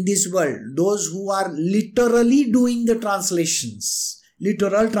persons in this world, those who are literally doing the translations,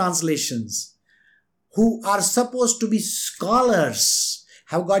 literal translations, who are supposed to be scholars,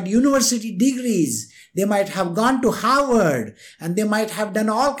 have got university degrees, they might have gone to Harvard and they might have done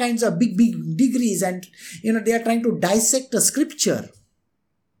all kinds of big degrees, and they are trying to dissect a scripture.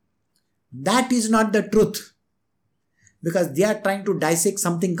 That is not the truth, because they are trying to dissect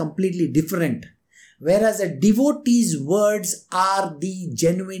something completely different, whereas a devotee's words are the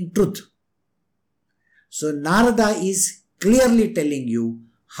genuine truth. So Narada is clearly telling you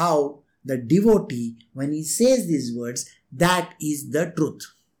how the devotee, when he says these words, that is the truth.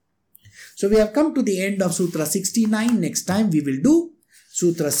 So we have come to the end of Sutra 69. Next time we will do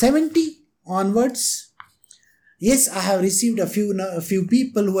Sutra 70 onwards. Yes, I have received a few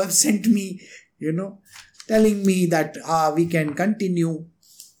people who have sent me, telling me that we can continue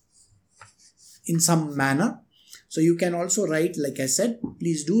in some manner. So you can also write, like I said,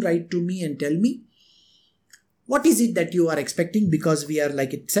 please do write to me and tell me what is it that you are expecting, because we are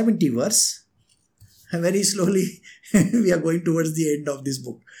like at 70 verse. Very slowly we are going towards the end of this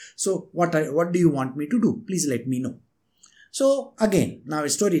book. So what do you want me to do? Please let me know. So again, now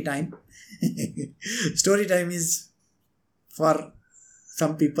it's story time. Story time is for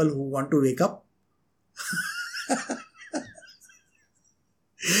some people who want to wake up.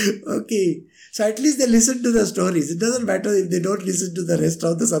 Okay, so at least they listen to the stories. It doesn't matter if they don't listen to the rest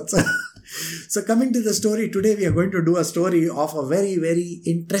of the satsang. So coming to the story, today we are going to do a story of a very, very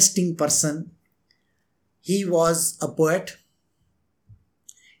interesting person. He was a poet.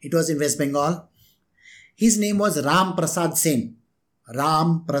 It was in West Bengal. His name was Ram Prasad Sen.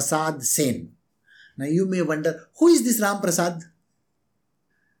 Ram Prasad Sen. Now you may wonder, who is this Ram Prasad?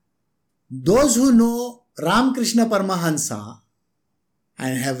 Those who know Ramakrishna Paramahansa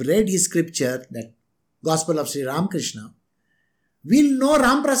and have read his scripture, that Gospel of Sri Ramakrishna, will know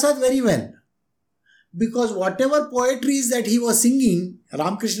Ram Prasad very well. Because whatever poetry that he was singing,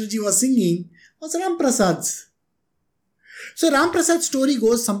 Ramakrishna ji was singing, was Ram Prasad's. So Ram Prasad's story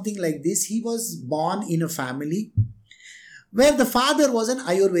goes something like this. He was born in a family where the father was an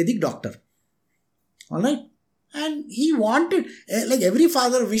Ayurvedic doctor. Alright? And he wanted, like every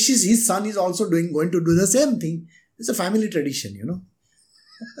father wishes his son is also going to do the same thing. It's a family tradition,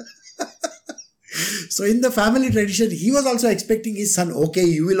 So in the family tradition, he was also expecting his son, okay,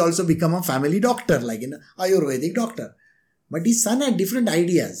 you will also become a family doctor, like an Ayurvedic doctor. But his son had different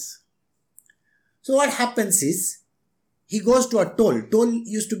ideas. So what happens is, he goes to a toll. Toll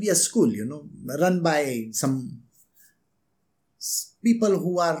used to be a school, run by some people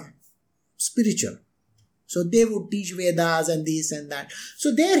who are spiritual. So they would teach Vedas and this and that.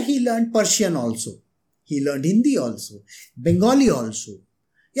 So there he learned Persian also. He learned Hindi also. Bengali also.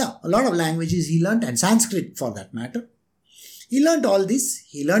 Yeah, a lot of languages he learned, and Sanskrit for that matter. He learned all this.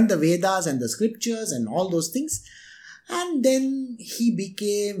 He learned the Vedas and the scriptures and all those things. And then he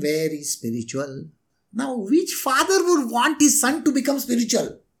became very spiritual. Now, which father would want his son to become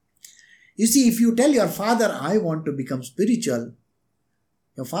spiritual? You see, if you tell your father, I want to become spiritual,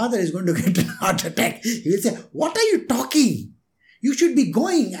 your father is going to get a heart attack. He will say, what are you talking? You should be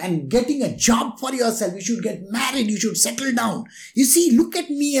going and getting a job for yourself. You should get married. You should settle down. You see, look at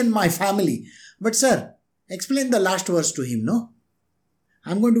me and my family. But sir, explain the last verse to him, no?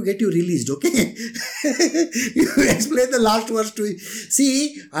 I'm going to get you released, okay? You explain the last verse to him.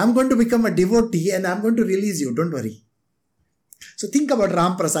 See, I'm going to become a devotee and I'm going to release you. Don't worry. So think about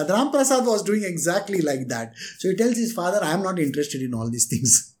Ram Prasad. Ram Prasad was doing exactly like that. So he tells his father, I am not interested in all these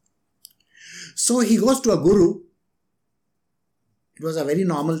things. So he goes to a guru. It was a very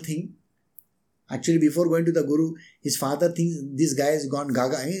normal thing. Actually, before going to the guru, his father thinks this guy has gone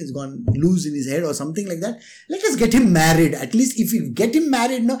gaga, he's gone loose in his head or something like that. Let us get him married. At least if you get him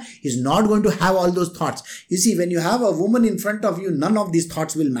married, no, he's not going to have all those thoughts. You see, when you have a woman in front of you, none of these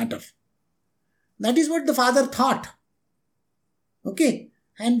thoughts will matter. That is what the father thought. Okay.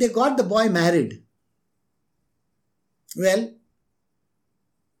 And they got the boy married. Well,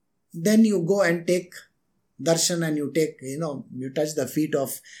 then you go and take darshan and you take, you touch the feet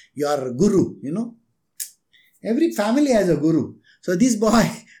of your guru, Every family has a guru. So this boy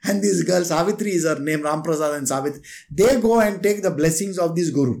and this girl, Savitri is her name, Ram Prasad and Savitri, they go and take the blessings of this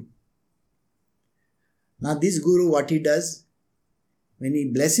guru. Now this guru, what he does, when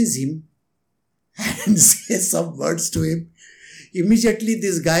he blesses him and says some words to him, immediately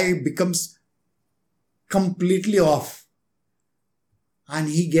this guy becomes completely off. And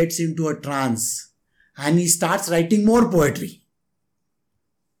he gets into a trance. And he starts writing more poetry.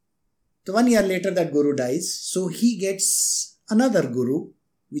 So 1 year later that guru dies. So he gets another guru,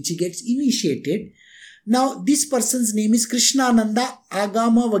 which he gets initiated. Now this person's name is KrsnaNanda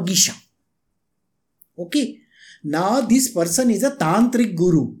Agama Vagisha. Okay. Now this person is a tantric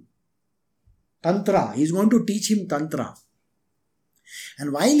guru. Tantra. He is going to teach him Tantra.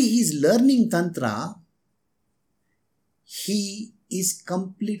 And while he is learning Tantra, he is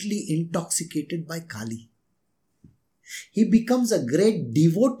completely intoxicated by Kali. He becomes a great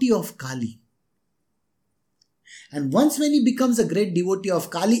devotee of Kali. And once when he becomes a great devotee of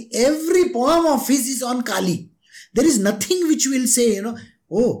Kali, every poem of his is on Kali. There is nothing which will say,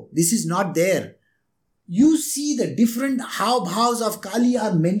 oh, this is not there. You see the different bhavs of Kali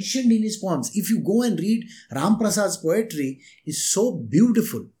are mentioned in his poems. If you go and read Ram Prasad's poetry, it's so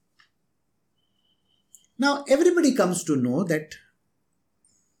beautiful. Now everybody comes to know that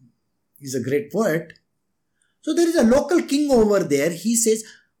he's a great poet. So there is a local king over there. He says,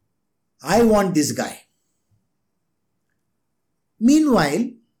 I want this guy. Meanwhile,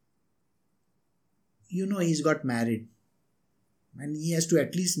 he's got married. And he has to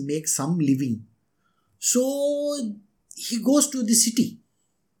at least make some living. So he goes to the city.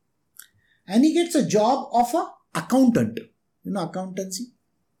 And he gets a job of an accountant. Accountancy.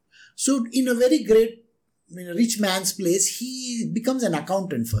 So in a very great, rich man's place, he becomes an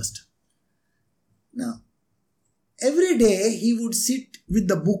accountant first. Now, every day he would sit with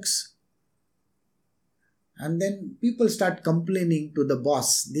the books. And then people start complaining to the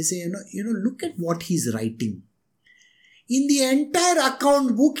boss. They say, look at what he's writing. In the entire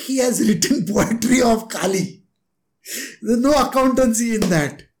account book, he has written poetry of Kali. There's no accountancy in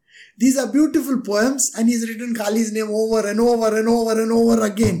that. These are beautiful poems and he's written Kali's name over and over and over and over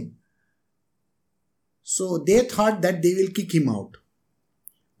again. So they thought that they will kick him out.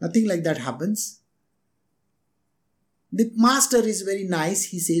 Nothing like that happens. The master is very nice.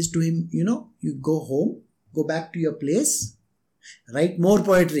 He says to him, you go home, go back to your place, write more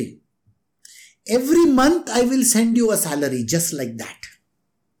poetry. Every month I will send you a salary just like that.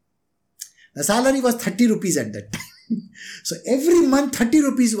 The salary was 30 rupees at that time. So every month 30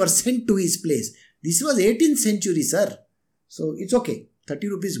 rupees were sent to his place. This was 18th century, sir. So it's okay. 30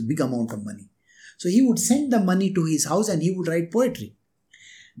 rupees is a big amount of money. So he would send the money to his house and he would write poetry.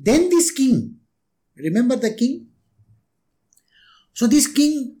 Then this king, remember the king? So this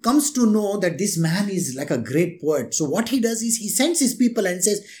king comes to know that this man is like a great poet. So what he does is he sends his people and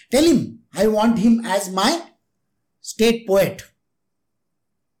says, tell him, I want him as my state poet.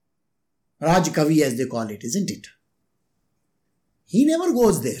 Raj Kavi as they call it, isn't it? He never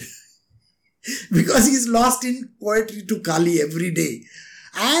goes there. Because he is lost in poetry to Kali every day.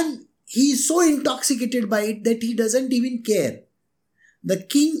 And he is so intoxicated by it that he doesn't even care. The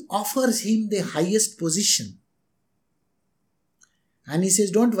king offers him the highest position. And he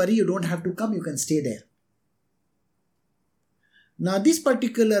says, don't worry, you don't have to come, you can stay there. Now this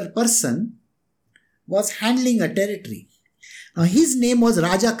particular person was handling a territory. Now his name was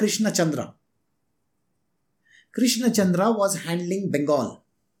Raja Krishna Chandra. Krishna Chandra was handling Bengal.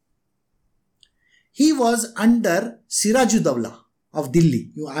 He was under Sirajudawla of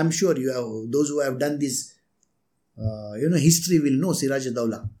Delhi. I'm sure you have, those who have done this, history will know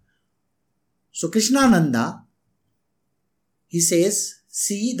Sirajudawla. So KrsnaNanda, he says,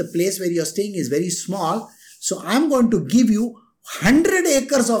 see, the place where you are staying is very small. So I am going to give you 100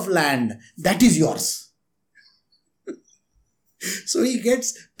 acres of land. That is yours. So he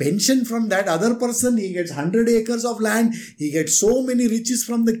gets pension from that other person. He gets 100 acres of land. He gets so many riches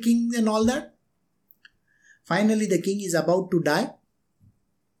from the king and all that. Finally, the king is about to die.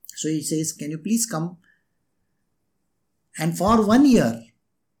 So he says, can you please come? And for 1 year,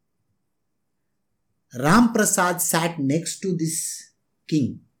 Ram Prasad sat next to this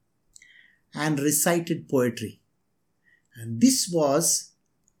king and recited poetry. And this was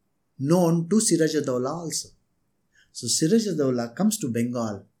known to Sirajudawla also. So Sirajudawla comes to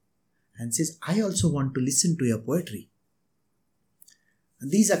Bengal and says, I also want to listen to your poetry.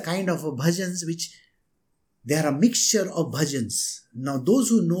 And these are kind of bhajans which, they are a mixture of bhajans. Now those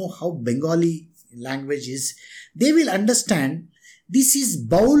who know how Bengali language is, they will understand this is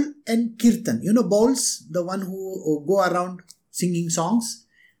baul and kirtan. You know bauls, the one who go around singing songs.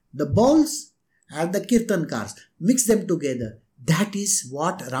 The bauls are the kirtankars. Mix them together. That is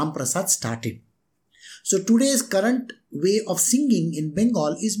what Ram Prasad started. So today's current way of singing in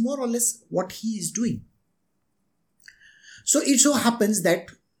Bengal is more or less what he is doing. So it so happens that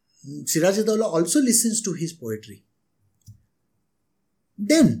Siraj-ud-Dawla also listens to his poetry.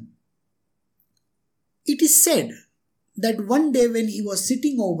 Then it is said that one day when he was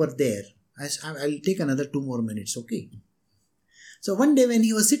sitting over there, I'll take another 2 more minutes, okay? So one day when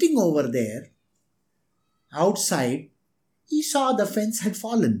he was sitting over there, outside, he saw the fence had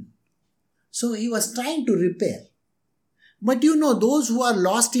fallen. So he was trying to repair. But those who are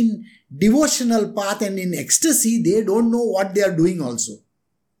lost in devotional path and in ecstasy, they don't know what they are doing also.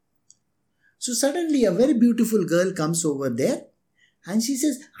 So suddenly a very beautiful girl comes over there and she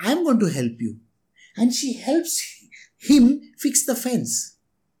says, I am going to help you. And she helps him fix the fence.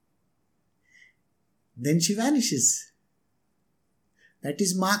 Then she vanishes. That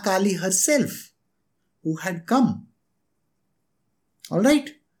is Ma Kali herself who had come.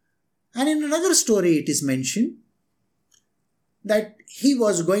 Alright? And in another story it is mentioned that he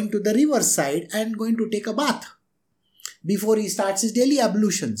was going to the riverside and going to take a bath before he starts his daily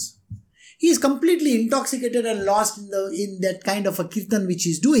ablutions. He is completely intoxicated and lost in that kind of a kirtan which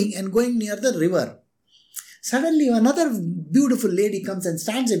he is doing and going near the river. Suddenly another beautiful lady comes and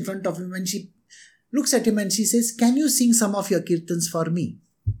stands in front of him and she looks at him and she says, can you sing some of your kirtans for me?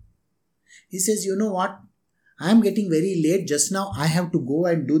 He says, you know what? I am getting very late just now. I have to go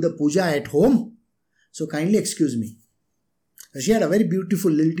and do the puja at home. So kindly excuse me. She had a very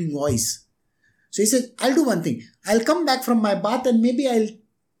beautiful lilting voice. So he said, I'll do one thing. I'll come back from my bath and maybe I'll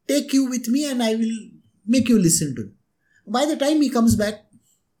take you with me and I will make you listen to it. By the time he comes back,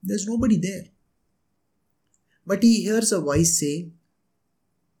 there's nobody there. But he hears a voice saying,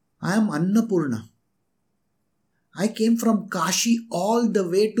 I am Annapurna. I came from Kashi all the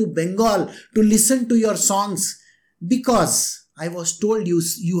way to Bengal to listen to your songs because I was told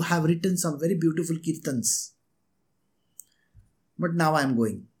you have written some very beautiful kirtans. But now I am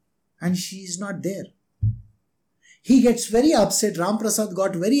going. And she is not there. He gets very upset. Ram Prasad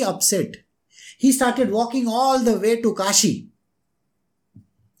got very upset. He started walking all the way to Kashi.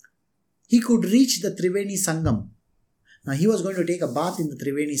 He could reach the Triveni Sangam. Now he was going to take a bath in the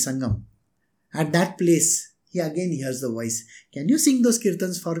Triveni Sangam. At that place, he again hears the voice. Can you sing those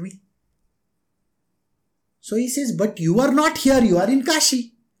kirtans for me? So he says, but you are not here. You are in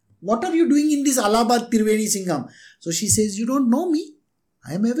Kashi. What are you doing in this Allahabad Triveni Sangam? So she says, you don't know me.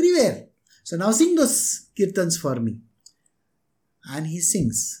 I am everywhere. So now sing those kirtans for me. And he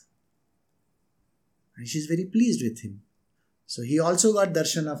sings. And she is very pleased with him. So he also got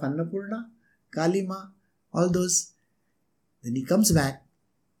darshan of Annapurna, Kalima, all those. Then he comes back.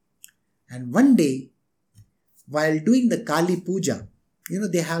 And one day, while doing the Kali Puja,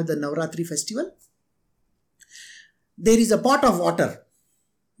 they have the Navratri festival. There is a pot of water,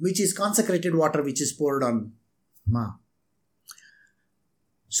 which is consecrated water, which is poured on Ma.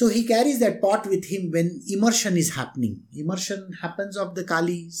 So he carries that pot with him when immersion is happening. Immersion happens of the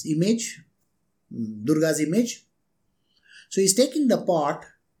Kali's image, Durga's image. So he's taking the pot,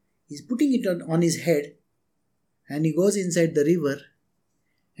 he's putting it on his head, and he goes inside the river,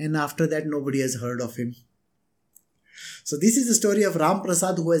 and after that nobody has heard of him. So this is the story of Ram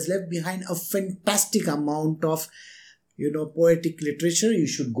Prasad, who has left behind a fantastic amount of poetic literature. You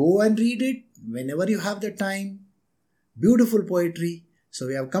should go and read it whenever you have the time. Beautiful poetry. So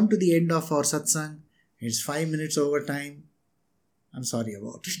we have come to the end of our satsang. It's 5 minutes over time. I'm sorry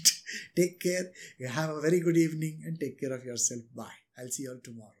about it. Take care. You have a very good evening and take care of yourself. Bye. I'll see you all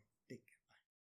tomorrow.